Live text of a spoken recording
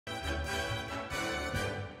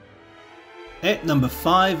At number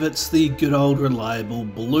 5, it's the good old reliable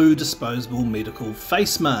blue disposable medical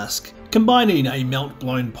face mask. Combining a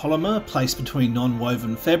melt-blown polymer placed between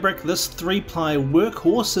non-woven fabric, this 3-ply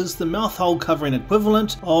workhorse is the mouth-hole covering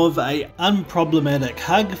equivalent of a unproblematic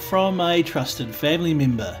hug from a trusted family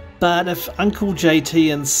member. But if Uncle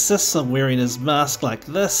JT insists on wearing his mask like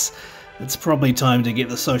this, it's probably time to get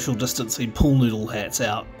the social distancing pool noodle hats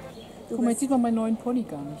out. Guck mal, jetzt sieht man meinen neuen Pony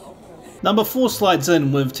gar nicht. Number 4 slides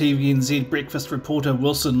in with TVNZ breakfast reporter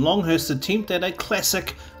Wilson Longhurst's attempt at a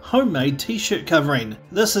classic homemade t-shirt covering.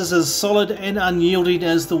 This is as solid and unyielding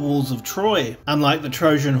as the walls of Troy, unlike the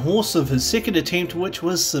Trojan horse of his second attempt, which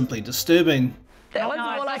was simply disturbing. That was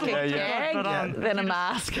more like a gag than a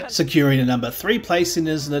mask. Securing a number 3 placing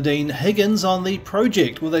is Nadine Higgins on the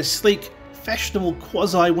project with a sleek, fashionable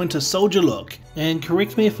quasi-Winter Soldier look. And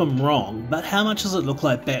correct me if I'm wrong, but how much does it look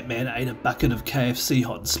like Batman ate a bucket of KFC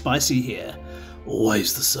hot and spicy here?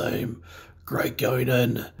 Always the same. Great going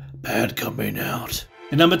in, bad coming out.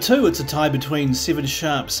 At number 2, it's a tie between Seven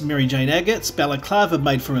Sharp's Mary Jane Agate's balaclava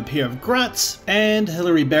made from a pair of gruts and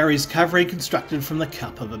Hilary Barry's covering constructed from the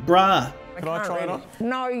cup of a bra. Can I try it on?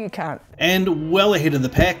 No, you can't. And well ahead of the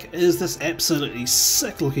pack is this absolutely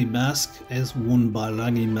sick looking mask as worn by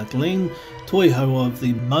Rangi McLean, toiho of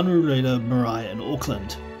the Manureira Marae in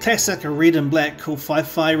Auckland. Classic red and black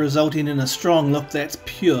kōwhaiwhai resulting in a strong look that's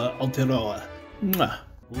pure Aotearoa. Mwah.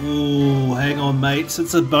 Ooh, hang on mates,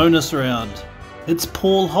 it's a bonus round. It's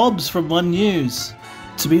Paul Hobbs from One News.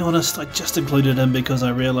 To be honest, I just included him because I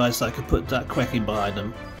realised I could put duck quacking behind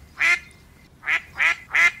him.